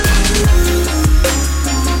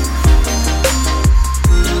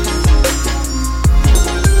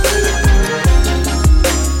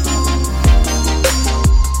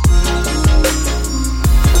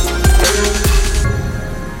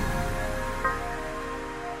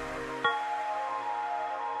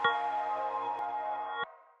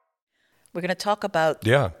We're going to talk about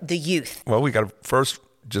the youth. Well, we got to first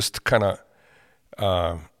just kind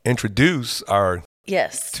of introduce our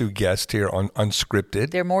two guests here on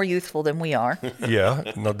Unscripted. They're more youthful than we are.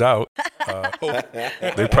 Yeah, no doubt.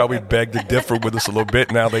 They probably beg to differ with us a little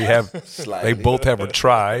bit. Now they both have a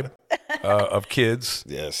tribe of kids.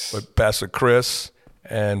 Yes. With Pastor Chris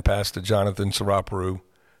and Pastor Jonathan Saraparu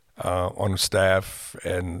on staff,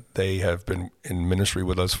 and they have been in ministry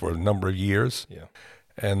with us for a number of years. Yeah.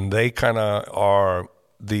 And they kind of are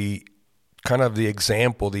the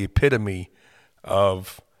example, the epitome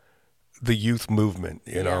of the youth movement.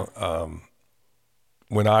 You know,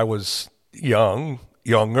 when I was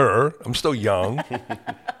younger, I'm still young,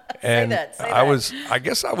 and I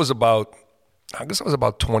guess I was about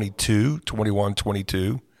 22, 21,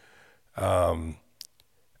 22.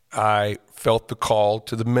 I felt the call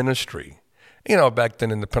to the ministry. You know, back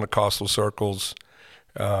then in the Pentecostal circles,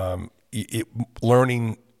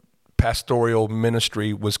 learning pastoral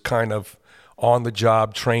ministry was kind of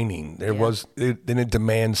on-the-job training. They didn't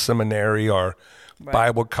demand seminary or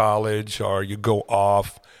Bible college, or you go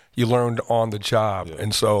off. You learned on the job. Yeah.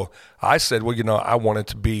 And so I said, well, you know, I want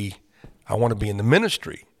to be in the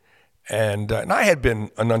ministry. And I had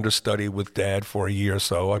been an understudy with Dad for a year or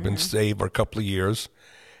so. I've been saved for a couple of years.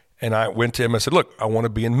 And I went to him and said, look, I want to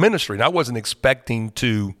be in ministry. And I wasn't expecting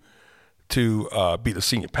to be the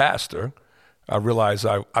senior pastor. I realized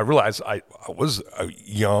I was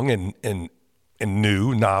young and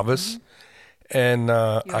new, novice. And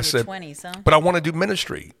I said, 20s, huh? But I want to do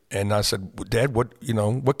ministry. And I said, well, Dad,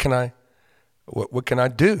 what can I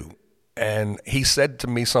do? And he said to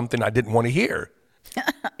me something I didn't want to hear.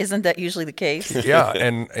 Isn't that usually the case? Yeah,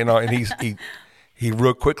 and he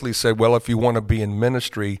real quickly said, well, if you want to be in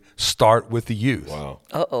ministry, start with the youth. Wow.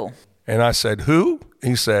 Uh-oh. And I said, who?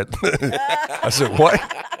 He said, I said, what?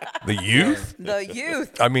 The youth? The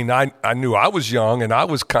youth. I mean, I knew I was young, and I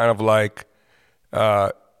was kind of like,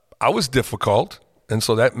 I was difficult. And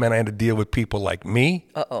so that meant I had to deal with people like me.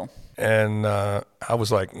 Uh-oh. And I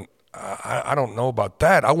was like, I don't know about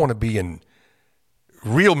that. I want to be in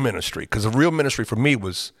real ministry, because the real ministry for me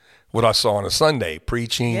was what I saw on a Sunday,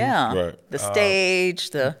 preaching. Yeah, right. The stage,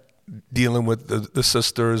 dealing with the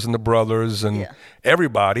sisters and the brothers and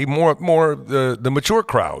everybody, more the mature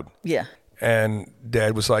crowd. Yeah. And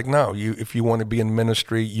Dad was like, no, if you want to be in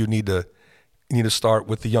ministry, you need to start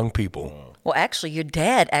with the young people. Well, actually, your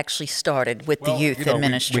dad actually started with the youth in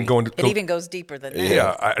ministry. It even goes deeper than that.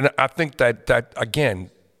 Yeah, and I think that again,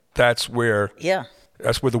 that's where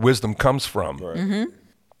the wisdom comes from. Right.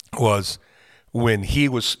 Mm-hmm. Was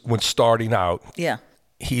when starting out. Yeah.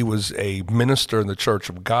 He was a minister in the Church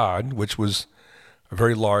of God, which was a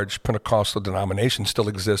very large Pentecostal denomination, still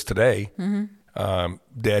exists today.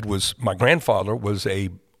 Mm-hmm. My grandfather was a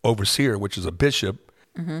overseer, which is a bishop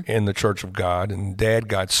in the Church of God, and Dad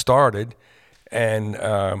got started, and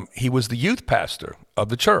he was the youth pastor of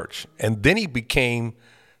the church, and then he became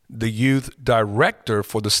the youth director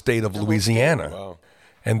for the state of Louisiana. Wow.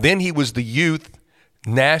 And then he was the youth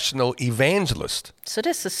national evangelist. So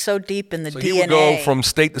this is so deep in the DNA. He would go from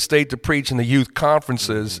state to state to preach in the youth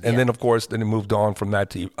conferences, and then, of course, then it moved on from that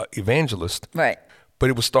to evangelist. Right. But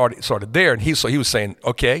it was started there, and he was saying,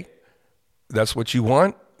 okay, that's what you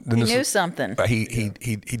want. Then he knew something. He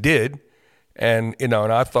did, and and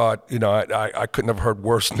I thought, I couldn't have heard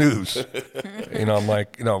worse news. I'm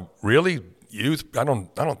like, really, youth? I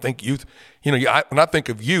don't think youth. When I think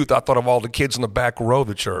of youth, I thought of all the kids in the back row of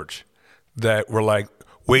the church that were like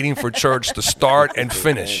waiting for church to start and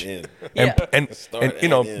finish.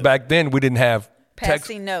 Back then we didn't have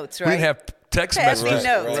passing notes, right? We didn't have text messages.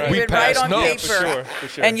 Notes. Right. We would write on notes. paper, for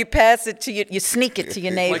sure. and you pass it to you sneak it to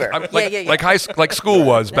your neighbor. Like school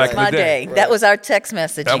was back in the day. Right. That was our text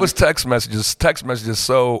messaging. That was text messages.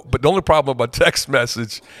 But the only problem about text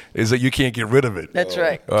message is that you can't get rid of it. That's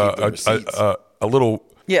right. A little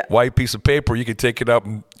white piece of paper, you could take it up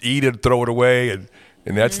and eat it, throw it away,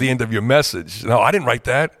 and that's the end of your message. No, I didn't write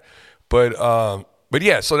that. But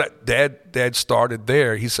yeah, so that dad started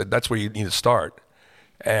there. He said, that's where you need to start.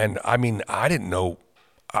 And I mean, I didn't know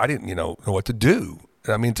what to do.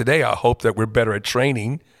 I mean, today I hope that we're better at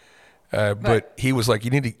training. But he was like,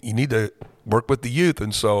 you need to work with the youth.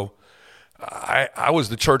 And so I was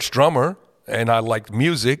the church drummer, and I liked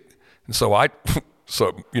music. And so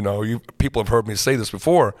people have heard me say this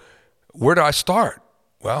before. Where do I start?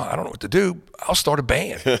 Well, I don't know what to do. I'll start a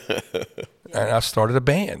band. And I started a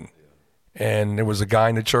band. And there was a guy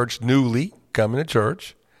in the church newly coming to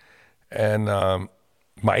church, and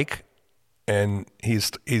Mike, and he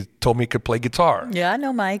told me he could play guitar. Yeah, I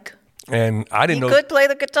know Mike. And I didn't know he could play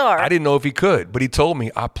the guitar. I didn't know if he could, but he told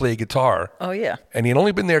me I play guitar. Oh yeah. And he had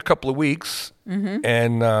only been there a couple of weeks,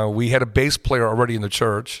 and we had a bass player already in the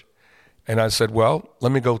church. And I said, well,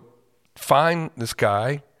 let me go find this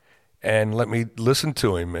guy and let me listen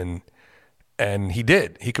to him. And he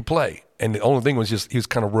did. He could play. And the only thing was just he was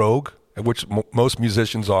kind of rogue, which most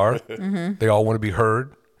musicians are. They all want to be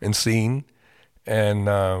heard and seen. And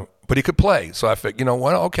but he could play. So I figured, you know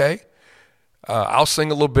what? Okay, I'll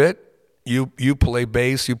sing a little bit. You play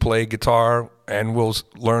bass, you play guitar, and we'll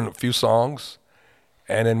learn a few songs,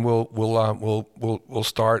 and then we'll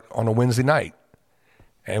start on a Wednesday night.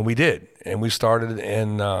 And we did, and we started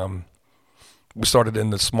in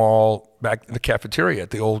the small back in the cafeteria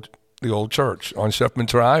at the old church on Chef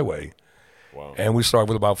Minter Highway. Wow. And we started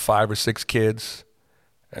with about 5 or 6 kids,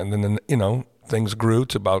 and then things grew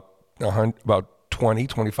to about 20,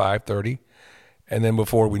 25, 30, and then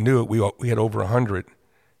before we knew it, we had over 100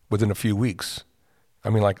 within a few weeks. I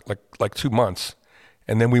mean, like 2 months,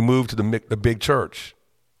 and then we moved to the big church,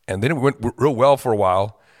 and then it went real well for a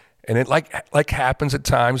while. And it like happens at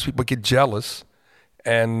times, people get jealous,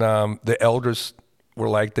 and the elders were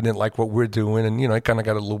like, they didn't like what we're doing, and it kind of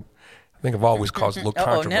got a little. I think I've always caused a little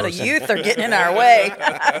controversy. Now the youth are getting in our way.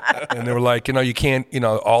 And they were like, you can't,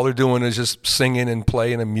 all they're doing is just singing and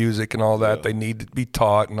playing and music and all that. Yeah. They need to be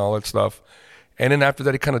taught and all that stuff. And then after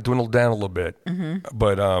that, it kind of dwindled down a little bit.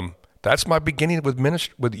 But that's my beginning with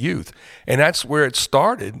ministry, with youth, and that's where it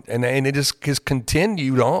started, and it just has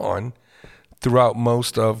continued on throughout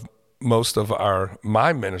most of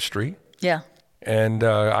my ministry. Yeah. And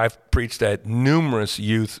I've preached at numerous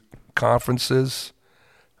youth conferences.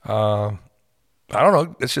 I don't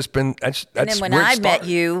know. It's just been that's. And then when I met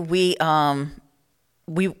you,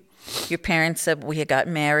 your parents said we had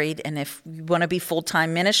gotten married, and if you want to be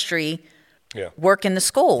full-time ministry, work in the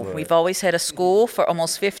school. Right. We've always had a school for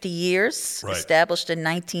almost 50 years, established in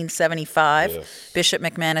 1975. Yes. Bishop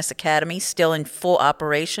McManus Academy, still in full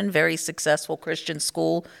operation, very successful Christian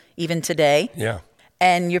school even today. Yeah.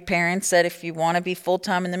 And your parents said, if you want to be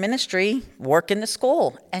full-time in the ministry, work in the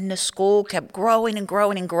school. And the school kept growing and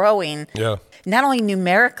growing and growing. Yeah. Not only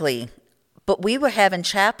numerically, but we were having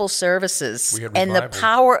chapel services and the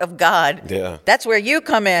power of God. Yeah. That's where you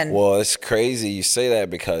come in. Well, it's crazy you say that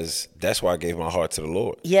because that's why I gave my heart to the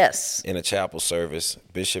Lord. Yes. In a chapel service,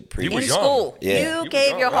 Bishop preached. In school. Yeah. You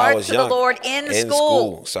gave your heart to the Lord in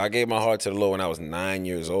school. So I gave my heart to the Lord when I was 9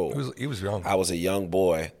 years old. He was young. I was a young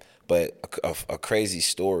boy, but a crazy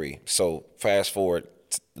story. So fast forward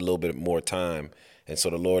a little bit more time. And so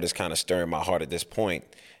the Lord is kind of stirring my heart at this point.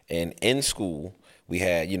 And in school, we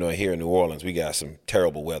had, here in New Orleans, we got some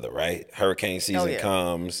terrible weather, right? Hurricane season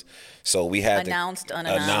comes. So we had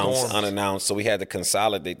unannounced. So we had to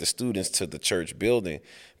consolidate the students to the church building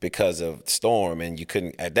because of storm. And you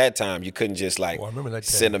couldn't just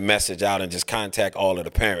send a message out and just contact all of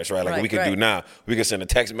the parents, right? Like we could do now. We could send a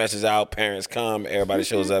text message out, parents come, everybody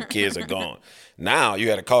shows up, kids are gone. Now you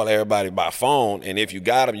had to call everybody by phone. And if you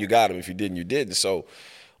got them, you got them. If you didn't, you didn't. So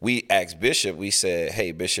we asked Bishop, we said,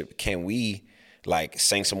 hey, Bishop, can we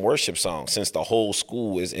sing some worship songs since the whole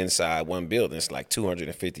school is inside one building? It's like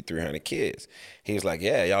 250, 300 kids. He was like,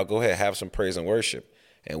 yeah, y'all go ahead, have some praise and worship.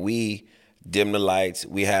 And we dim the lights,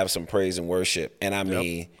 we have some praise and worship. And I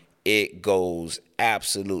mean, it goes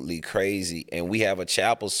absolutely crazy. And we have a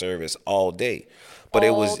chapel service all day. But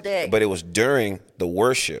it was during the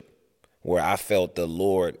worship where I felt the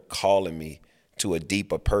Lord calling me to a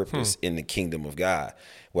deeper purpose in the kingdom of God.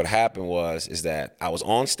 What happened is that I was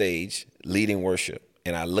on stage leading worship,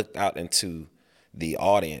 and I looked out into the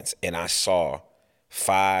audience, and I saw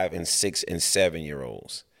 5 and 6 and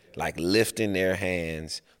 7-year-olds lifting their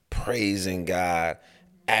hands, praising God,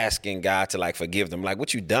 asking God to forgive them.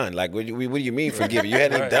 What you done? What do you mean forgive? You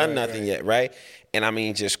hadn't done nothing yet, right? And I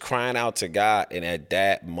mean, just crying out to God. And at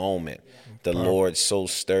that moment, the Lord so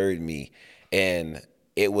stirred me, and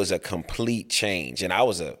it was a complete change. And I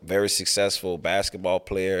was a very successful basketball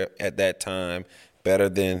player at that time, better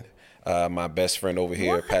than my best friend over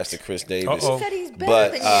here, Pastor Chris Davis. He said he's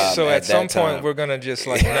better than you. So at some point, we're going to just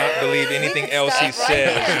not believe anything else he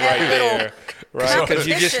says right there. Right? Because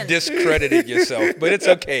you just discredited yourself. But it's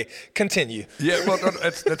okay. Continue. Yeah, well,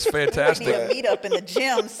 that's fantastic. Need a meet up in the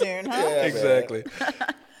gym soon, huh? Yeah, exactly.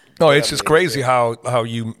 No, it's just crazy how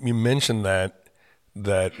you mentioned that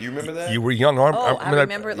you remember that? You were young. I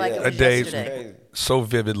remember it like it was yesterday. So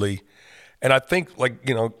vividly. And I think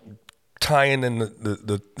tying in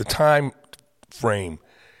the time frame,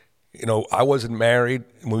 I wasn't married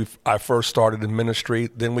when I first started in ministry.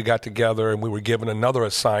 Then we got together and we were given another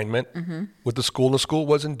assignment with the school. The school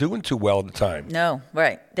wasn't doing too well at the time. No,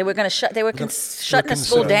 right. They were going to shut. They were shutting the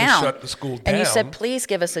school down. Shut the school down. And you said, "Please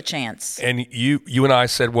give us a chance." And you and I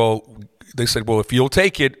said, they said, well, if you'll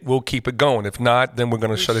take it, we'll keep it going. If not, then we're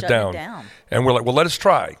going to shut it down. And we're like, well, let us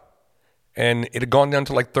try. And it had gone down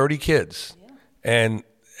to like 30 kids. Yeah. And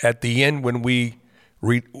at the end, when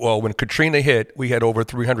when Katrina hit, we had over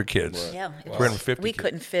 300 kids. Right. Yeah, 350 we kids.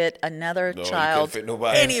 Couldn't fit another child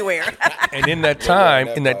anywhere. And in that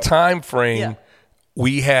time frame,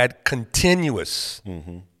 we had continuous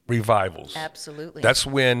revivals. Absolutely. That's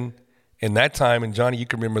when, in that time, and Johnny, you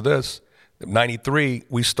can remember this, 93,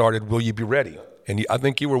 we started Will You Be Ready? And I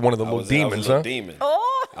think you were one of the little demons, huh? Demon. Oh.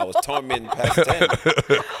 I was tormenting Pastor Tim.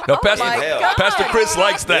 No, Pastor Chris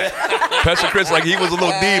likes that. Pastor Chris, he was a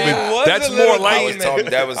little demon. That's more like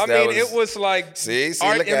it. It was like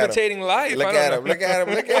art imitating life. Look at him.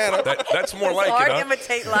 That's more like art it. Art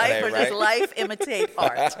imitate life, or does life imitate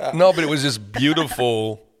art? No, but it was just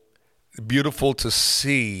beautiful to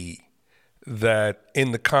see that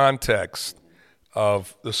in the context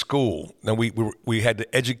of the school. Now we had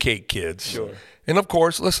to educate kids. Sure. And of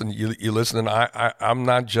course, listen, you listen, and I'm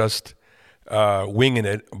not just winging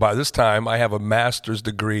it. By this time, I have a master's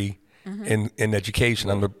degree in education.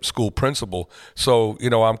 I'm a school principal, so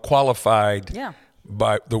I'm qualified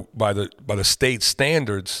by the state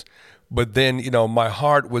standards. But then my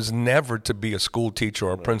heart was never to be a school teacher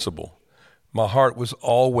or a principal. My heart was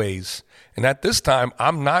always, and at this time,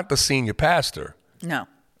 I'm not the senior pastor. No.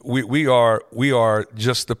 We are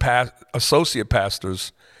just the associate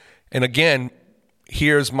pastors, and again,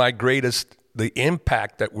 here's the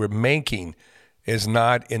impact that we're making is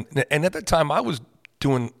not in. And at the time, I was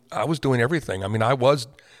doing everything. I mean, I was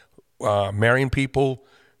marrying people,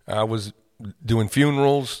 I was doing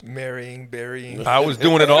funerals, marrying, burying. I was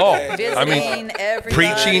doing it all. Visiting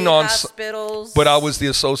preaching on hospitals. But I was the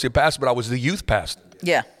associate pastor. But I was the youth pastor.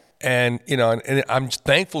 Yeah. And and I'm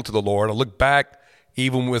thankful to the Lord. I look back.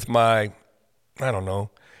 Even with my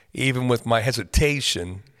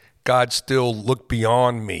hesitation, God still looked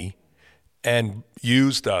beyond me and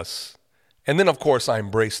used us. And then, of course, I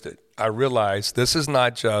embraced it. I realized this is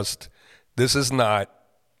not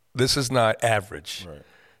average. Right.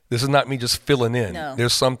 This is not me just filling in. No.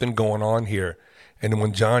 There's something going on here. And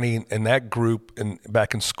when Johnny and that group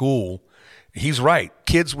back in school, he's right.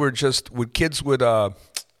 The kids were just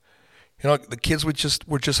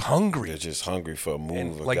hungry. They're just hungry for a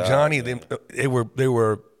move. Like God, Johnny, they would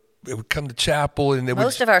come to chapel, and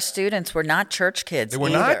most of our students were not church kids. They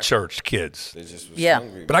were not church kids. They just was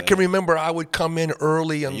hungry. But man. I can remember I would come in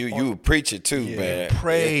early and you would preach it too, man.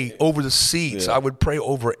 Pray over the seats. I would pray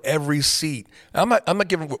over every seat. I'm not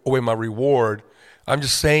giving away my reward. I'm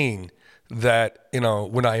just saying that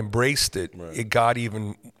when I embraced it, God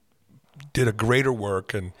even did a greater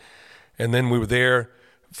work, and then we were there.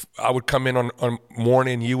 I would come in on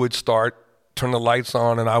morning, you would turn the lights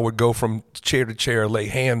on, and I would go from chair to chair, lay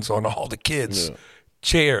hands on all the kids'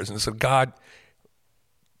 chairs, and said, God,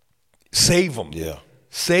 save them. Yeah.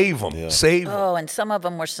 Save them. Save them. Oh, and some of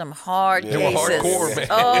them were some hard cases. They were hardcore, man.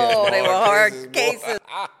 Oh, they were hard cases.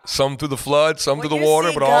 Some through the flood, some through the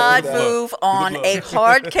water, but all God move on a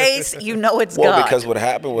hard case, it's God. Well, because what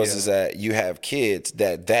happened is that you have kids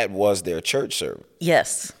that was their church service.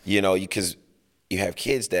 Yes. Because you have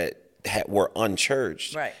kids that were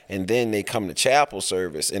unchurched, right? And then they come to chapel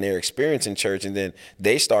service and they're experiencing church, and then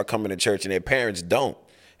they start coming to church and their parents don't.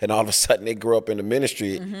 And all of a sudden they grow up in the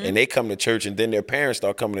ministry and they come to church, and then their parents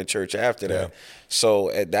start coming to church after that.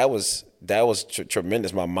 So that was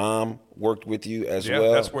tremendous. My mom worked with you as well.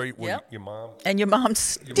 Yeah, that's where your mom. And your mom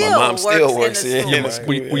still works in the school.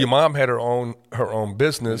 Well, your mom had her own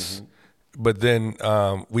business, but then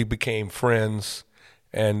we became friends,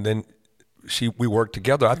 and then we worked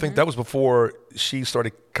together. I think that was before she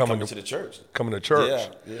started coming to the church. Coming to church.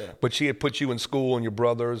 Yeah. But she had put you in school and your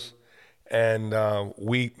brothers, and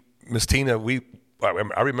Miss Tina,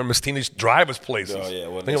 I remember Miss Tina used to drive us places. Oh yeah,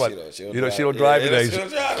 well, she don't drive today.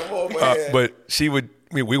 But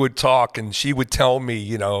we would talk, and she would tell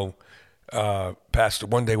me, Pastor,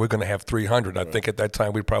 one day we're going to have 300. I think at that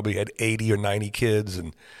time we probably had 80 or 90 kids,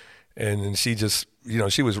 and she just,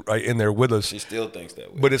 she was right in there with us. She still thinks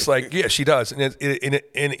that way. But it's like, yeah, she does, and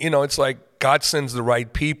it's like God sends the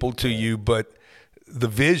right people to you, but the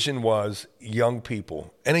vision was young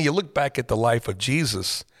people. And then you look back at the life of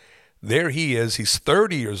Jesus. There he is. He's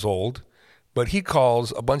 30 years old, but he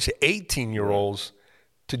calls a bunch of 18-year-olds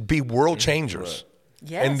to be world changers.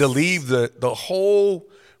 Yes. And to leave the whole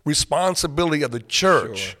responsibility of the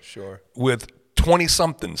church with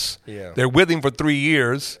 20-somethings. Yeah. They're with him for 3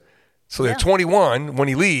 years. So they're 21 when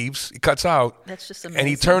he leaves. He cuts out. That's just amazing. And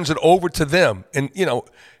he turns it over to them. And,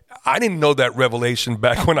 I didn't know that revelation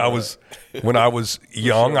back when I was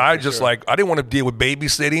young. I didn't want to deal with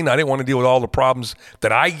babysitting. I didn't want to deal with all the problems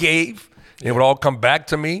that I gave. It would all come back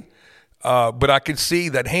to me. But I could see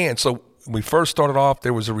that hand. So when we first started off,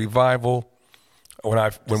 there was a revival.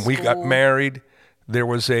 When we got married, there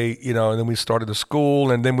was and then we started the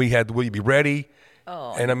school, and then we had Will You Be Ready?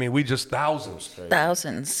 Oh. And I mean, we just thousands.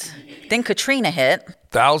 Then Katrina hit.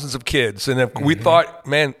 Thousands of kids. And we thought,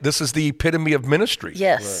 man, this is the epitome of ministry.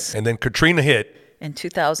 Yes. Right. And then Katrina hit. In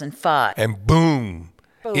 2005. And boom.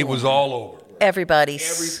 It was all over.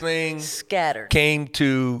 Everything scattered. Came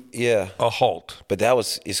to a halt. But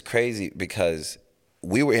it's crazy because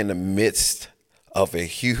we were in the midst of a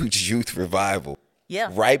huge youth revival.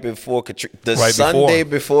 Yeah. Right before Katrina. Sunday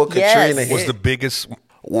before Katrina hit. Was the biggest.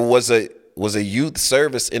 Was a youth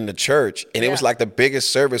service in the church, and it was like the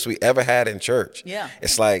biggest service we ever had in church. Yeah.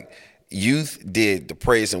 It's like youth did the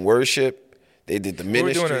praise and worship. They did the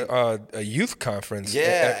ministry. We were doing a youth conference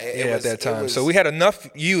at that time. So we had enough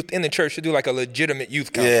youth in the church to do like a legitimate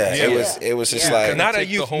youth conference. Yeah, it was just like. Not a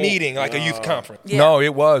youth meeting, like a youth conference. Yeah. No,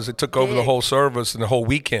 it was. It took over the whole service and the whole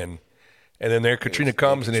weekend. And then Katrina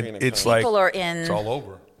comes, and it's like, it's all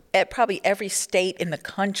over. At probably every state in the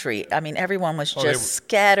country. I mean, everyone was just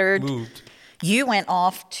scattered. Moved. You went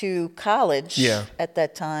off to college at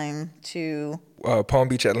that time to Palm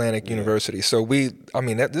Beach Atlantic University. So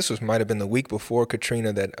this might have been the week before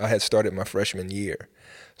Katrina that I had started my freshman year.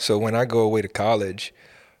 So when I go away to college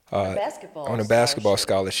on a basketball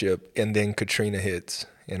scholarship, and then Katrina hits,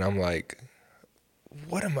 and I'm like,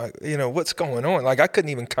 what am I, what's going on? Like, I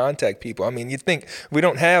couldn't even contact people. I mean, you think we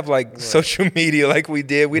don't have social media like we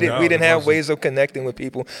did. We didn't have ways of connecting with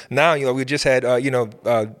people. Now, we just had,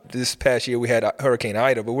 this past year we had Hurricane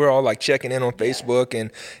Ida, but we're all like checking in on Facebook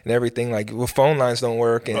and everything. Like, phone lines don't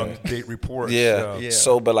work. And update reports. Yeah.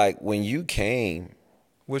 So, but like when you came,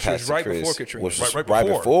 which was right before Katrina. Which was right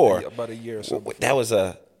before. About a year or so before. That was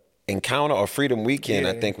a Encounter or Freedom Weekend.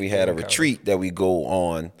 I think we had a retreat that we go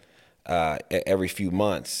on every few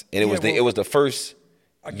months, and it was the first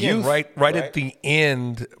youth, right at the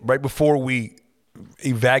end, right before we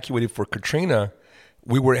evacuated for Katrina,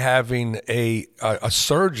 we were having a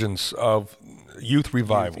surgence of youth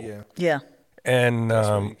revival.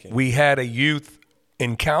 And we had a youth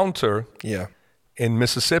encounter in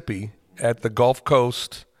Mississippi at the Gulf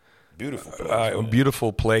Coast.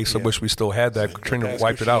 Beautiful place. I wish we still had that. Katrina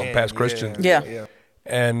wiped it out. Past Christian.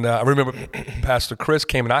 And I remember Pastor Chris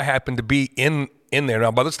came, and I happened to be in there. Now,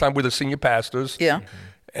 by this time, we're the senior pastors. Yeah.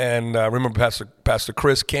 And I remember Pastor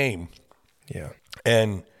Chris came. Yeah.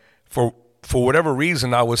 And for whatever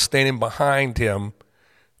reason, I was standing behind him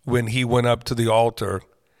when he went up to the altar,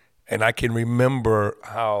 and I can remember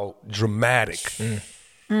how dramatic.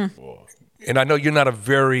 And I know you're not a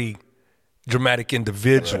very dramatic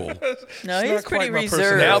individual. No, he's pretty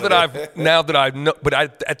reserved. Now that I've know, but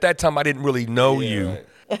at that time I didn't really know you,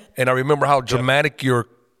 and I remember how dramatic your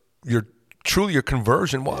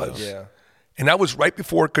conversion was. Yeah, and that was right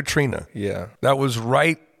before Katrina. Yeah, that was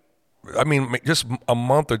right. I mean, just a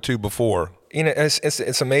month or two before.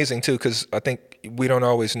 It's amazing too, because I think we don't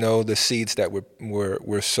always know the seeds that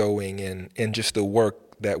we're sowing and just the work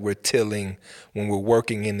that we're tilling when we're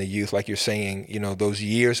working in the youth, like you're saying, those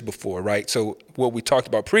years before, right? So what we talked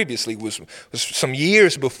about previously was some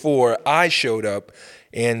years before I showed up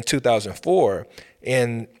in 2004,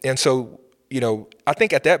 and so I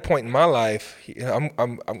think at that point in my life,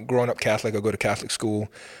 I'm growing up Catholic. I go to Catholic school.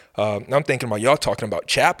 I'm thinking about y'all talking about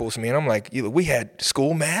chapels, man. I'm like, we had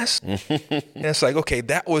school mass, and it's like, okay,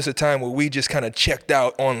 that was a time where we just kind of checked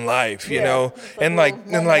out on life, and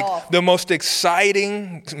the most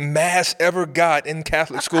exciting mass ever got in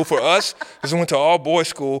Catholic school for us, because we went to all boys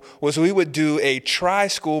school, was we would do a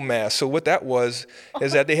tri-school mass. So what that was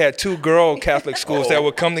is that they had two girl Catholic schools that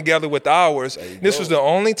would come together with ours. This was the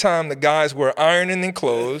only time the guys were ironing their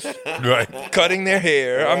clothes, cutting their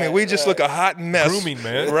hair. I mean, we just look a hot mess. Grooming,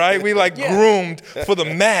 man. Right? We groomed for the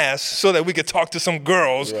mass so that we could talk to some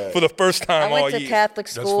girls for the first time all year. I went to Catholic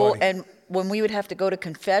school, and when we would have to go to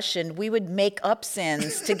confession, we would make up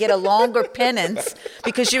sins to get a longer penance,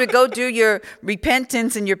 because you would go do your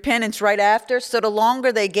repentance and your penance right after. So the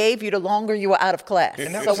longer they gave you, the longer you were out of class.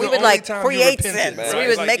 So we would create sins. Man. We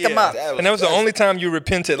would make them up. And that was the only time you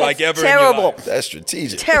repented ever terrible. In your life. That's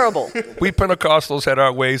strategic. Terrible. We Pentecostals had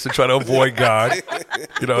our ways to try to avoid God.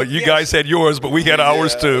 You guys had yours, but we had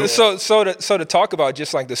ours too. So to talk about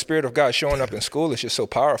just like the Spirit of God showing up in school is just so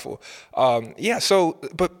powerful.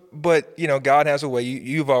 But you know, God has a way.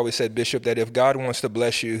 You've always said, Bishop, that if God wants to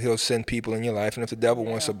bless you, he'll send people in your life. And if the devil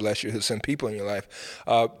wants to bless you, he'll send people in your life.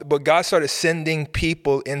 But God started sending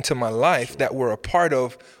people into my life that were a part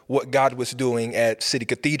of what God was doing at City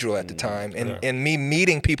Cathedral at the time. And me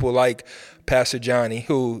meeting people like Pastor Johnny,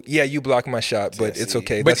 who, you blocked my shot, but it's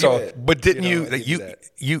okay. That's all. But didn't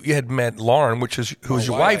you had met Lauren, who's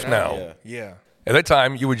your wife now. Yeah. At that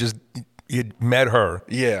time, you'd met her.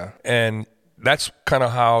 Yeah. And that's kind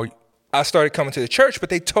of how I started coming to the church, but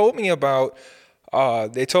they told me about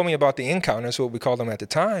the encounters, what we called them at the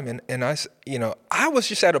time. And I was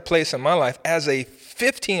just at a place in my life as a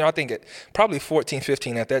 15, I think probably 14,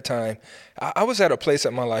 15 at that time. I was at a place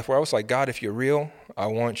in my life where I was like, God, if you're real, I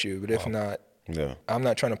want you. But if not, I'm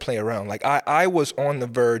not trying to play around. Like I was on the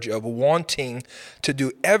verge of wanting to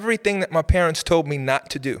do everything that my parents told me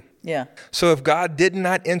not to do. Yeah. So if God did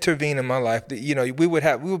not intervene in my life, we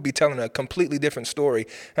would be telling a completely different story.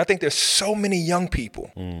 And I think there's so many young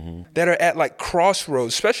people that are at like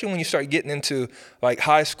crossroads, especially when you start getting into like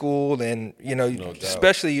high school and,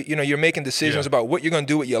 especially, you're making decisions about what you're going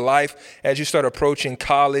to do with your life as you start approaching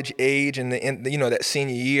college age and that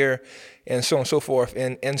senior year and so on and so forth.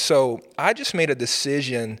 And so I just made a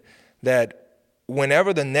decision that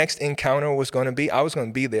whenever the next encounter was going to be, I was going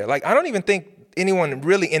to be there. Like, I don't even think anyone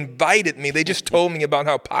really invited me. They just told me about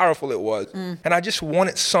how powerful it was. And I just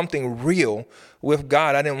wanted something real with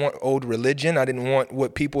God. I didn't want old religion. I didn't want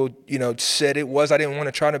what people, said it was. I didn't want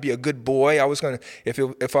to try to be a good boy. I was going to,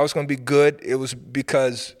 if I was going to be good, it was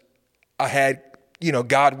because I had,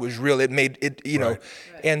 God was real. It made it, Right.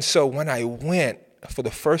 And so when I went for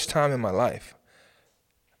the first time in my life,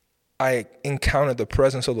 I encountered the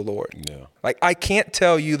presence of the Lord. Yeah. Like, I can't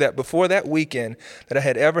tell you that before that weekend that I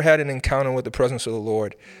had ever had an encounter with the presence of the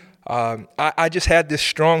Lord. I just had this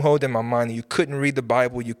stronghold in my mind. You couldn't read the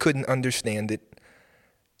Bible. You couldn't understand it.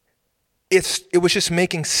 It was just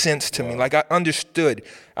making sense to me. Like, I understood.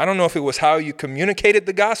 I don't know if it was how you communicated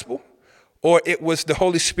the gospel or it was the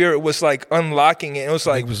Holy Spirit was like unlocking it. It was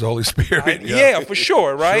like, it was the Holy Spirit. Yeah, for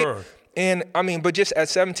sure. Right. Sure. And I mean, but just at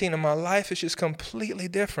 17 in my life, it's just completely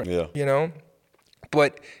different,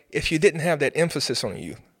 But if you didn't have that emphasis on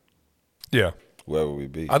youth, where would we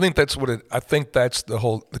be? I think that's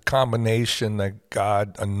the combination that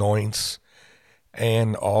God anoints,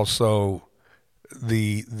 and also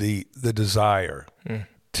the desire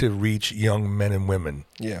to reach young men and women.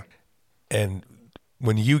 Yeah. And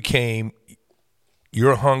when you came,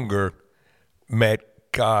 your hunger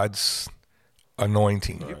met God's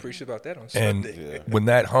anointing. You preached about that on Sunday. And when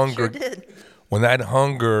that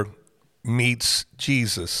hunger meets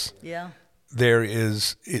Jesus,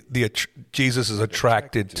 Jesus is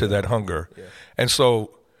attracted to that hunger. Yeah. And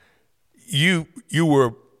so you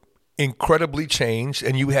were incredibly changed,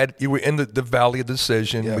 and you were in the valley of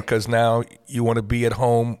decision because now you want to be at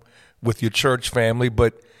home with your church family,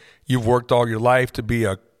 but you've worked all your life to be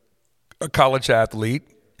a college athlete.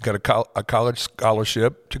 You got a college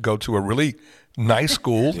scholarship to go to a really nice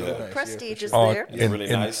school. Prestige is there. Really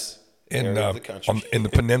nice. In the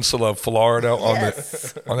peninsula of Florida,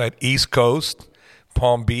 on that East Coast,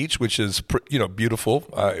 Palm Beach, which is beautiful.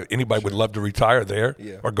 Anybody would love to retire there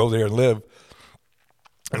or go there and live.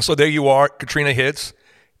 And so there you are, Katrina hits,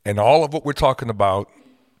 and all of what we're talking about,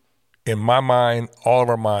 in my mind, all of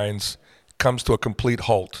our minds, comes to a complete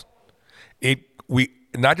halt.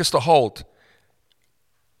 Not just a halt.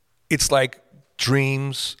 It's like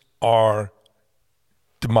dreams are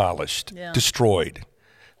demolished, destroyed.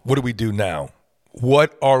 What do we do now?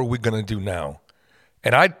 What are we going to do now?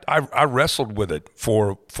 And I wrestled with it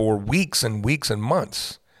for weeks and weeks and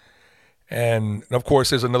months. And of course,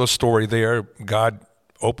 there's another story there. God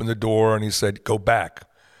opened the door and he said, go back.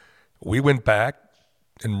 We went back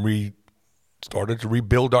and we started to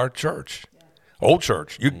rebuild our church. Old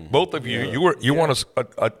church. Both of you, you won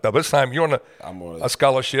this time you're on a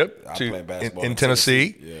scholarship in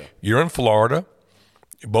Tennessee. Yeah. You're in Florida.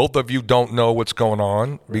 Both of you don't know what's going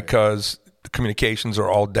on because the communications are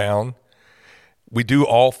all down. We do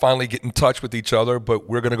all finally get in touch with each other, but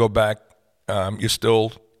we're going to go back. You're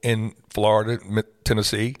still in Florida,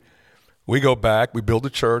 Tennessee. We go back. We build a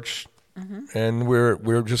church, and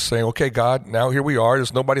we're just saying, okay, God, now here we are.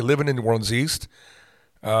 There's nobody living in New Orleans East.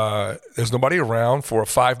 There's nobody around for a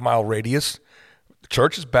 5-mile radius. The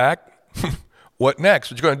church is back. What next?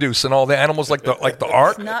 What you going to do? Send all the animals like the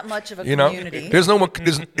ark? It's not much of a community. There's no one.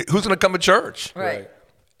 Who's going to come to church? Right.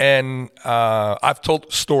 And I've told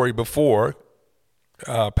the story before.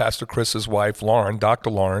 Pastor Chris's wife, Lauren, Dr.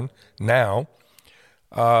 Lauren, now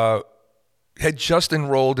had just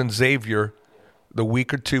enrolled in Xavier the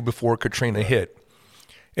week or two before Katrina hit.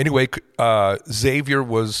 Anyway, Xavier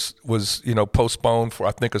was postponed for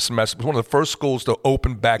I think a semester. It was one of the first schools to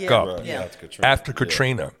open back up after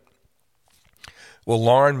Katrina. Well,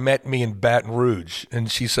 Lauren met me in Baton Rouge, and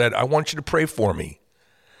she said, "I want you to pray for me."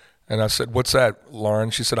 And I said, "What's that,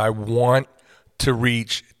 Lauren?" She said, "I want to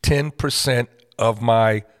reach 10% of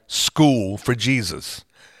my school for Jesus."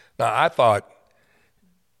 Now, I thought,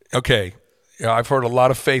 okay, I've heard a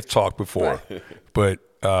lot of faith talk before, but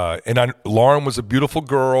Lauren was a beautiful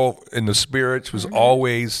girl in the spirit. She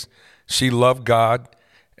was she loved God.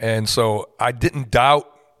 And so I didn't doubt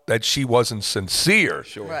that she wasn't sincere.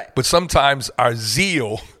 Sure. Right. But sometimes our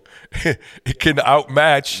zeal, it can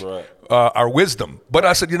outmatch our wisdom. But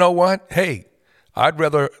I said, you know what? Hey, I'd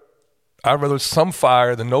rather some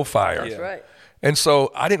fire than no fire. That's right. And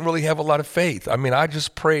so I didn't really have a lot of faith. I mean, I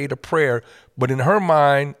just prayed a prayer. But in her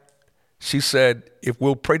mind, she said, if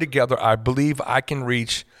we'll pray together, I believe I can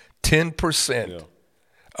reach 10%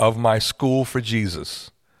 of my school for Jesus.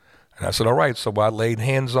 And I said, all right. So I laid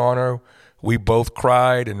hands on her. We both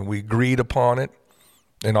cried and we agreed upon it.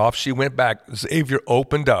 And off she went back. Xavier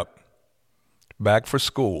opened up back for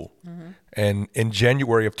school. And in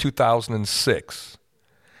January of 2006,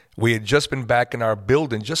 we had just been back in our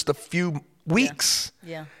building just a few weeks.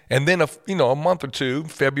 Yeah. And then, a month or two,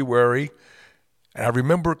 February, and I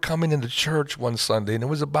remember coming into church one Sunday, and it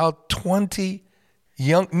was about 20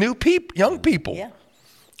 young people. Yeah.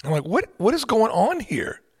 I'm like, what is going on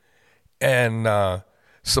here? And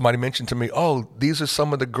somebody mentioned to me, oh, these are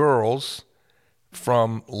some of the girls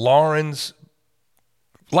from Lauren's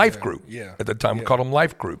life group. Yeah. At the time, we called them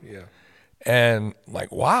life group. Yeah. And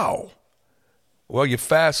like, wow. Well, you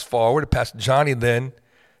fast forward to Pastor Johnny, then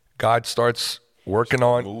God starts working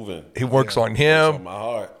on. Moving. He works on him. On my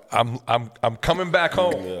heart. I'm coming back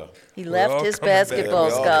home. Yeah. He left his basketball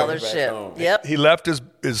back. We all coming back scholarship. home. Yep. He left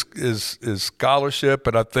his scholarship,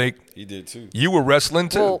 and I think He did too. you were wrestling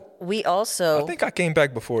too. Well, we also. I think I came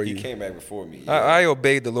back before you. He came back before me. I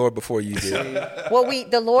obeyed the Lord before you did.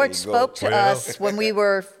 The Lord spoke to Well. us when we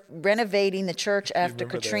were renovating the church after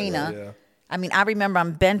Katrina. Yeah. I mean, I remember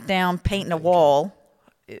I'm bent down painting a wall,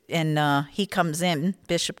 and he comes in,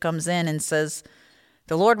 Bishop comes in and says,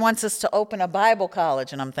 the Lord wants us to open a Bible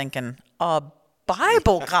college. And I'm thinking, a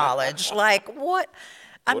Bible college? Like, what?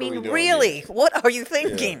 I What are we mean, doing really, here? what are you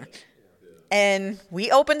thinking? And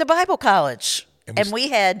we opened a Bible college, and we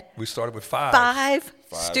had we started with five. five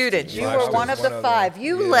students. You Five were one of students. the five.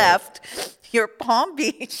 You left your Palm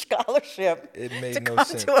Beach scholarship It made to no come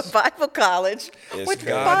sense. to a Bible college with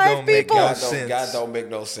God five don't make people. no God sense. don't make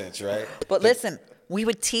no sense, right? But listen, we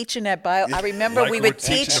would teach in that Bible. I remember Like we we would were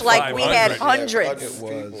teaching teach to like we had 500. hundreds. It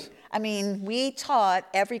was. I mean, we taught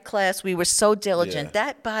every class. We were so diligent. Yeah.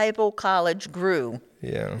 That Bible college grew.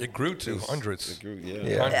 Yeah. It grew to hundreds.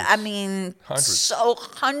 Yeah. Hundreds. I mean, Hundreds.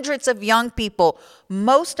 hundreds of young people.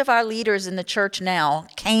 Most of our leaders in the church now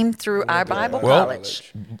came through our Bible Well,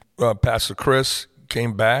 college. Pastor Chris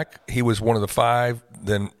came back. He was one of the five.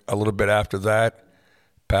 Then a little bit after that,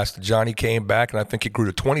 Pastor Johnny came back, and I think he grew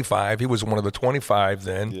to 25. He was one of the 25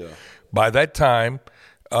 then. Yeah. By that time,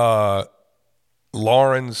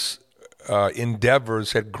 Lauren's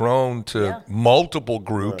endeavors had grown to multiple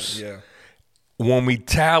groups. Yeah. When we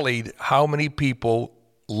tallied how many people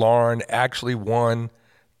Lauren actually won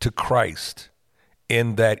to Christ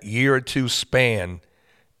in that year or two span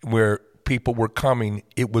where people were coming,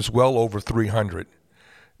 it was well over 300.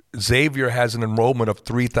 Xavier has an enrollment of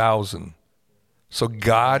 3,000. So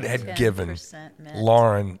God had given 10% meant.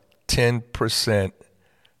 Lauren 10%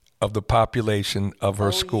 of the population of her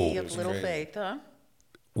Oh, school. ye of little faith, huh?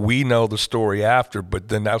 We know the story after, but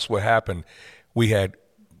then that's what happened. We had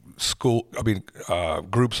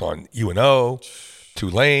groups on UNO,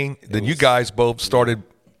 Tulane. Then you guys both started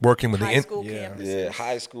working with High the school campuses. Yeah,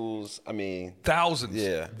 high schools. I mean, thousands.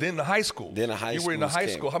 Yeah. Then the high school. Then the high You were in the schools high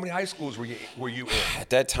came. school. How many high schools were you in? at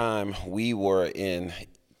that time we were in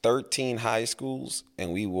 13 high schools,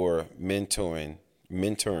 and we were mentoring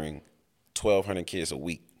 1,200 kids a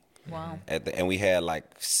week. Wow. And we had like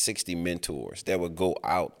 60 mentors that would go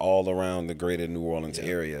out all around the greater New Orleans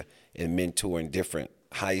area and mentor in different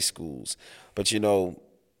high schools. But you know,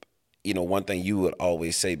 one thing you would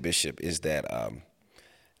always say, Bishop, is that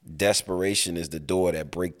desperation is the door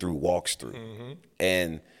that breakthrough walks through.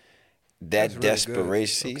 And that That's really good.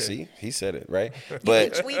 desperation, see, he said it, right?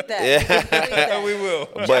 But tweet that. We will.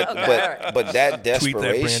 But that Tweet that,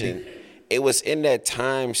 desperation, Brandy. it was in that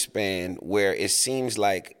time span where it seems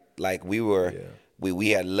like we were we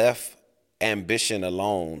had left ambition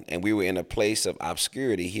alone, and we were in a place of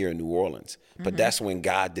obscurity here in New Orleans. But that's when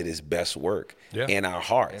God did his best work in our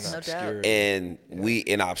hearts. And we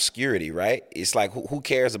in obscurity, right? It's like, who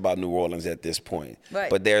cares about New Orleans at this point? Right.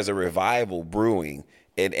 But there's a revival brewing.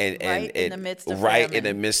 And in the midst of in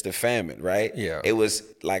the midst of famine, right? Yeah. It was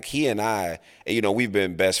like he and I, you know, we've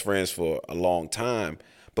been best friends for a long time,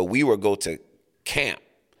 but we would go to camp.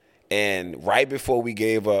 And right before we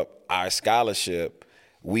gave up our scholarship,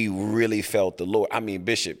 we really felt the Lord. I mean,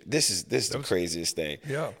 Bishop, this is the craziest thing.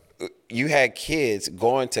 Yeah. You had kids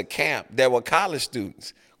going to camp that were college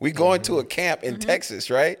students. We going to a camp in Texas,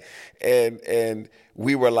 right? And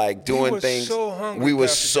we were like doing things. So hungry, we were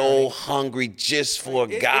Pastor so Johnny. hungry just for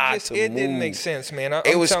God to move. It didn't make sense, man.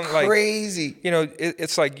 It was crazy. Like, you know,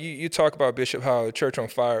 it's like you talk about, Bishop, how a church on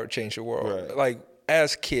fire would change the world. Right. Like,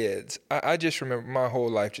 as kids, I just remember my whole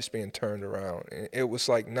life just being turned around. It was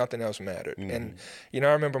like nothing else mattered. And, you know,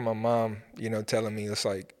 I remember my mom, you know, telling me, it's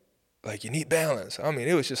like, you need balance. I mean,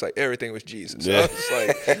 it was just like everything was Jesus. Yeah. I was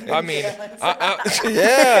like, I mean,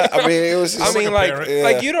 Yeah, I mean, it was. Just I mean, like a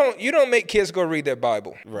like you don't make kids go read their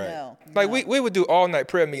Bible. right, No. Like we would do all night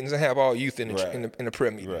prayer meetings and have all youth in the Right. in the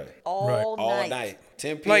prayer meeting. right, All all night. night,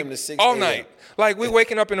 10 p.m. Like to 6 all a.m. night. Like we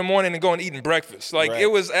waking up in the morning and going and eating breakfast. Like Right. it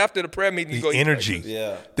was after the prayer meeting. You go The eat energy. breakfast.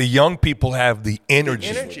 Yeah. The young people have the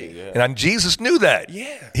energy. And Jesus knew that.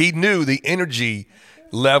 Yeah. He knew the energy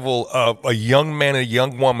level of a young man and a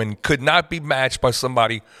young woman could not be matched by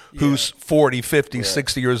somebody who's 40, 50,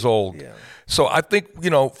 60 years old. Yeah. So I think, you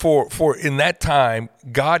know, for in that time,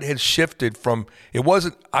 God had shifted from,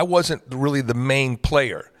 I wasn't really the main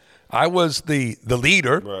player. I was the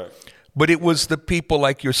leader. Right. But it was the people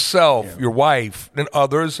like yourself, your wife, and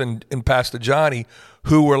others, and Pastor Johnny,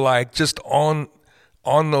 who were like just on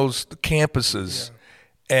those campuses,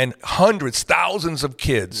 and hundreds, thousands of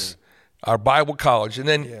kids, our Bible college, and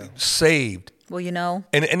then saved. Well, you know,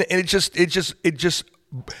 And it just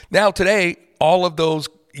now today, all of those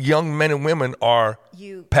young men and women are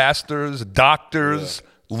pastors, doctors,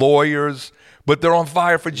 lawyers, but they're on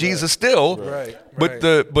fire for Jesus still. Right. But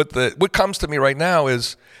the what comes to me right now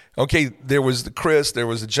is, okay, there was the Chris, there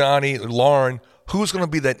was the Johnny, Lauren. Who's going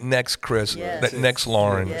to be that next Chris, that next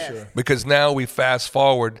Lauren? Yes. Sure. Because now we fast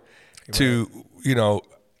forward to, you know,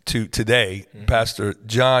 to today. Pastor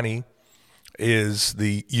Johnny is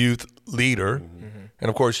the youth leader. And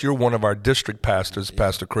of course, you're one of our district pastors,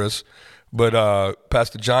 Pastor Chris. But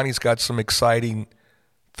Pastor Johnny's got some exciting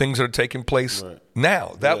things that are taking place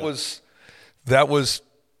now. That was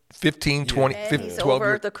 15, 20, and 15, he's 12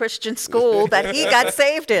 over years. the Christian school that he got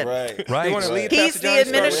saved in. Right. Right. You want to lead He's Pastor the Johnny?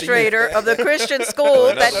 administrator of the Christian school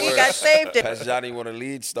that he got saved in. Pastor Johnny want to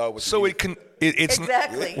lead, start with So the it can. It's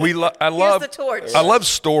Exactly. I love. the torch. I love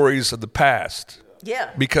stories of the past.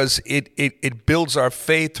 Yeah. Because it builds our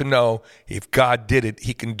faith to know if God did it,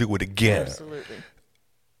 He can do it again. Absolutely.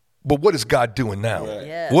 But what is God doing now? Right.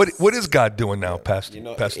 Yes. What is God doing now, Pastor? You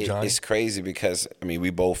know, Pastor Johnny? it's crazy because, I mean,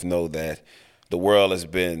 we both know that the world has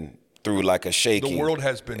been through like a shaking. The world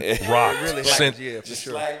has been rocked Really since. yeah, for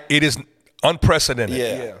sure. It is unprecedented.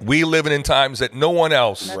 Yeah. We living in times that no one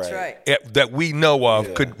else That's right. that we know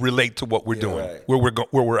of could relate to what we're doing, right.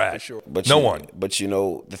 where we're at. sure. But No you- one. But you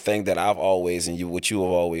know, the thing that I've always, and what you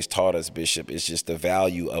have always taught us, Bishop, is just the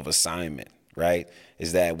value of assignment, right?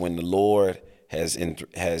 Is that when the Lord has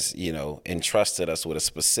entrusted us with a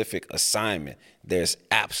specific assignment, there's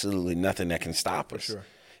absolutely nothing that can stop us. Sure.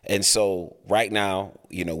 And so right now,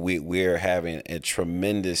 you know, we're having a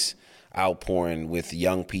tremendous outpouring with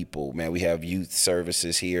young people. Man, we have youth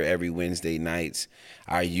services here every Wednesday nights.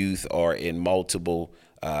 Our youth are in multiple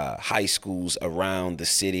high schools around the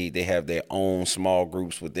city. They have their own small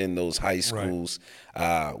groups within those high schools.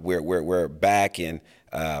 We're back in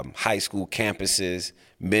high school campuses,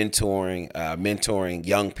 mentoring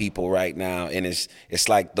young people right now, and it's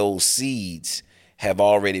like those seeds have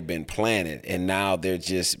already been planted, and now they're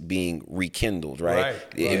just being rekindled, right?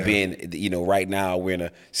 And being, you know, right now we're in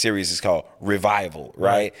a series that's called Revival,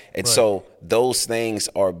 right? And so those things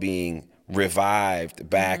are being revived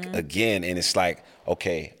back again, and it's like,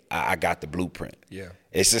 okay, I got the blueprint. Yeah.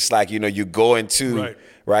 It's just like, you know, you go into,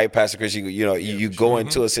 right, Pastor Chris, you go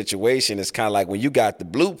into a situation, it's kind of like when you got the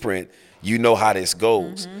blueprint, you know how this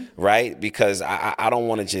goes, right? Because I don't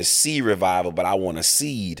want to just see revival, but I want to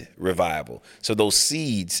seed revival. So those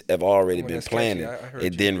seeds have already been that's planted. catchy. I heard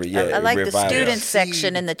It you. then I like the revival. student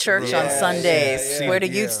section in the church on Sundays where the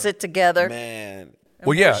youth sit together. Man,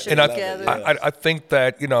 Well, yeah, worship and together. I think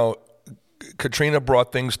that, you know, Katrina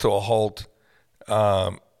brought things to a halt.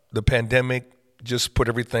 The pandemic just put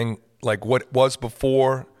everything like what was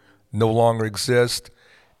before no longer exists,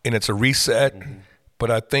 and it's a reset. But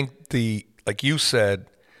I think the like you said,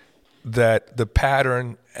 that the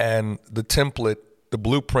pattern and the template, the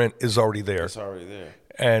blueprint is already there. It's already there.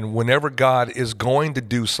 And whenever God is going to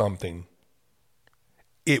do something,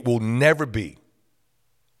 it will never be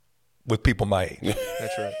with people my age.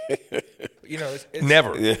 That's right. It's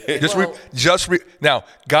Never. Now,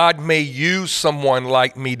 God may use someone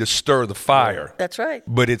like me to stir the fire. That's right.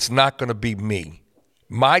 But it's not going to be me.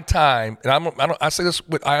 My time, and I say this,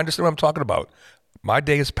 I understand what I'm talking about. My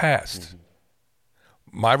day is past. Mm-hmm.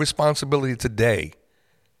 My responsibility today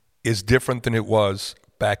is different than it was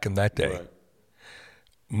back in that day. Right.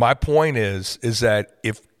 My point is that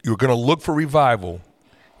if you're going to look for revival,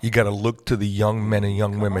 you got to look to the young men and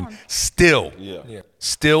young women. Still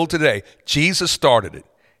today. Jesus started it.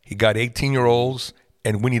 He got 18-year-olds,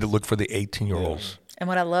 and we need to look for the 18-year-olds. And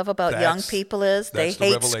what I love about young people is they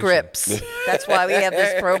hate scripts. That's why we have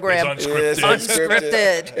this program. It's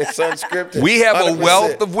unscripted. It's unscripted. We have 100%. A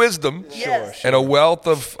wealth of wisdom and a wealth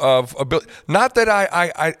of ability. Not that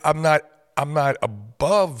I'm not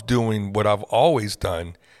above doing what I've always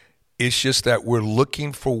done. It's just that we're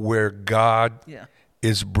looking for where God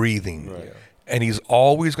is breathing. Right. And he's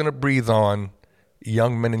always going to breathe on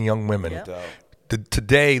young men and young women. Yep.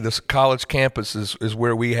 Today, this college campus is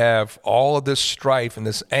where we have all of this strife and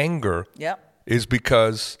this anger is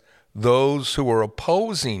because those who are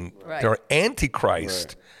opposing their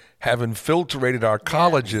antichrist have infiltrated our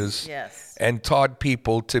colleges and taught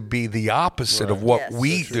people to be the opposite of what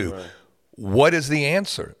we do. Right. What is the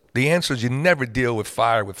answer? The answer is you never deal with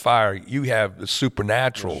fire with fire. You have the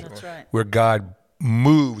supernatural where God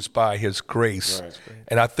moves by his grace. Right.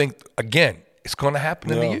 And I think, again, it's going to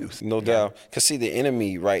happen in the youth. No doubt. Because, see, the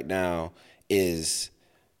enemy right now is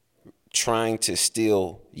trying to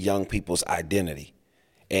steal young people's identity.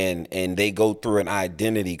 And they go through an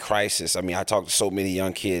identity crisis. I mean, I talk to so many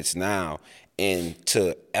young kids now, and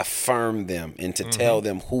to affirm them and to tell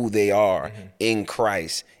them who they are in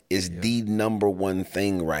Christ is the number one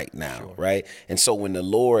thing right now, right? And so when the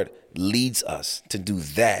Lord leads us to do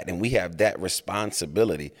that, and we have that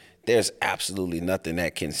responsibility, there's absolutely nothing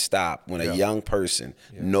that can stop when a young person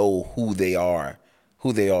know who they are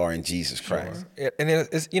in Jesus Christ. And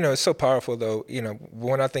it's so powerful though.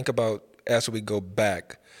 When I think about, as we go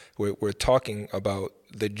back, we're talking about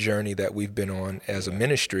the journey that we've been on as a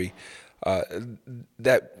ministry,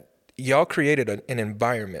 that y'all created an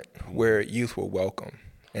environment where youth were welcome.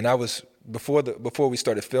 And I was, before we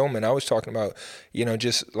started filming, I was talking about,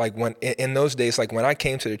 just like when in those days, like when I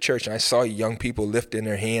came to the church and I saw young people lifting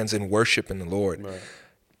their hands and worshiping the Lord,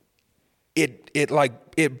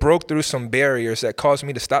 it broke through some barriers that caused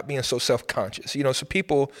me to stop being so self-conscious. So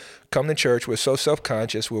people come to church, we're so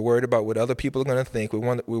self-conscious, we're worried about what other people are going to think,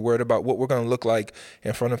 we're worried about what we're going to look like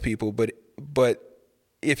in front of people. But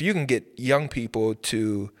if you can get young people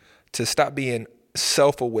to stop being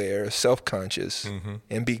self-aware, self-conscious,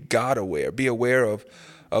 and be God-aware, be aware of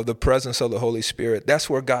the presence of the Holy Spirit. That's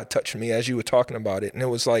where God touched me as you were talking about it. And it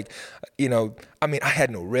was like, I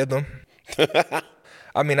had no rhythm.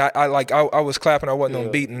 I was clapping, I wasn't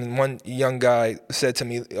on beat, and one young guy said to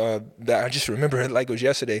me that I just remember it like it was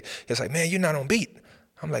yesterday. He's like, "Man, you're not on beat."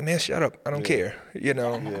 I'm like, "Man, shut up. I don't care."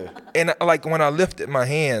 And like when I lifted my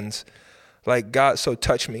hands, like God so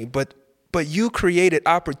touched me, but you created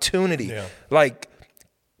opportunity. Like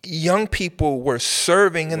young people were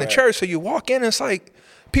serving in the church. So you walk in and it's like,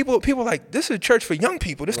 people like, this is a church for young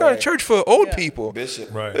people. This is not a church for old people. Bishop,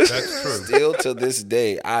 that's true. Still to this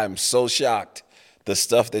day, I am so shocked the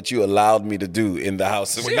stuff that you allowed me to do in the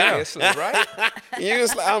house of God. Right?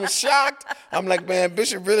 I'm shocked. I'm like, man,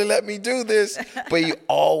 Bishop really let me do this. But you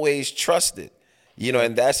always trusted,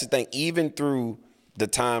 and that's the thing, even through the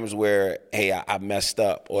times where, hey, I messed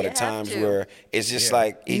up, or the times where it's just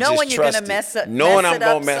like he knowing just you're trusted, gonna mess up, knowing I'm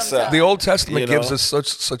gonna mess up. The Old Testament gives us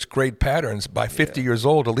such great patterns. By 50 years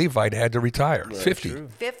old, a Levite had to retire. 50.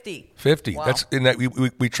 50. Wow. That's in that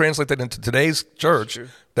we translate that into today's church.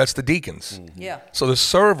 That's the deacons. So the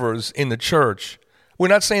servers in the church. We're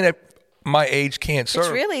not saying that my age can't serve.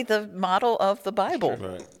 It's really the model of the Bible.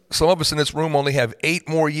 Right. Some of us in this room only have 8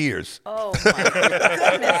 more years. Oh, my goodness.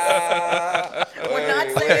 We're not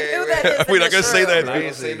saying who that is. We're not going to say that.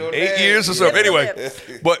 8 years or so. Anyway,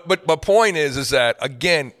 but my point is that,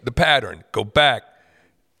 again, the pattern, go back,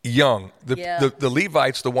 young. The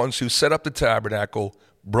Levites, the ones who set up the tabernacle,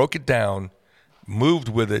 broke it down, moved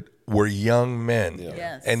with it, were young men.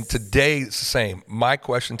 Yes. And today it's the same. My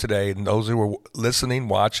question today, and those who are listening,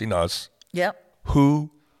 watching us,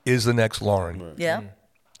 who is the next Lauren?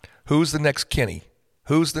 Who's the next Kenny?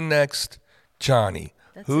 Who's the next Johnny?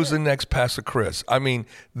 Who's the next Pastor Chris? I mean,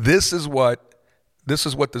 this is what the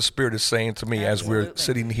Spirit is saying to me as we're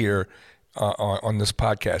sitting here on this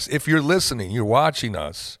podcast. If you're listening, you're watching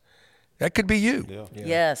us, that could be you. Yeah.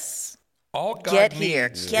 Yes. All God get here.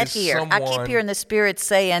 Get here. I keep hearing the Spirit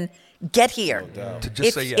saying, get here. To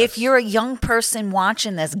just say yes. If you're a young person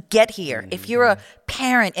watching this, get here. If you're a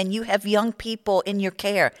parent and you have young people in your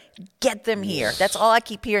care, get them here. That's all I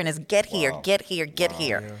keep hearing is get here, get here, get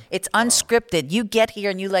here. Yeah. It's unscripted. You get here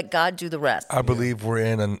and you let God do the rest. I believe we're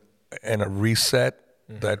in a reset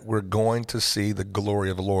that we're going to see the glory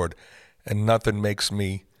of the Lord. And nothing makes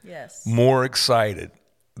me more excited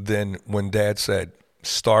than when Dad said,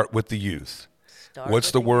 start with the youth. What's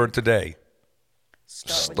the word today?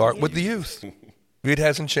 Start with the youth. It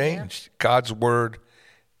hasn't changed. God's word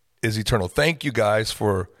is eternal. Thank you guys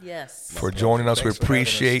for joining us. We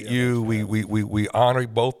appreciate you. We honor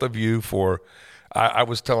both of you for. I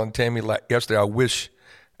was telling Tammy yesterday. I wish,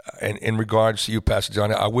 in regards to you, Pastor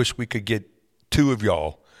John, I wish we could get two of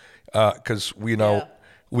y'all because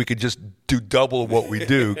we could just do double what we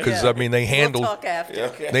do because I mean they handle we'll talk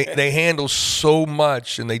after. They handle so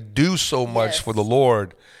much and they do so much for the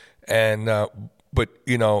Lord and. But,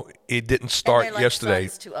 it didn't start yesterday.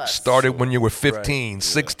 Started when you were 15,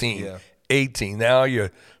 16, 18. Now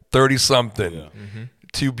you're 30-something. Yeah.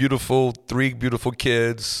 Mm-hmm. 3 beautiful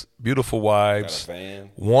kids, beautiful wives,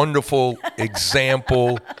 wonderful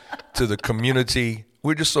example to the community.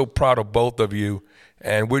 We're just so proud of both of you,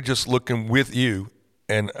 and we're just looking with you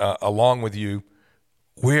and along with you,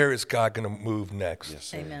 where is God going to move next?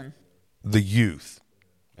 Yes, amen. The youth.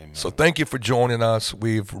 Amen. So thank you for joining us.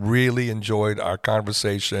 We've really enjoyed our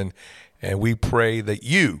conversation, and we pray that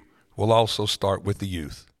you will also start with the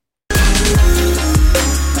youth.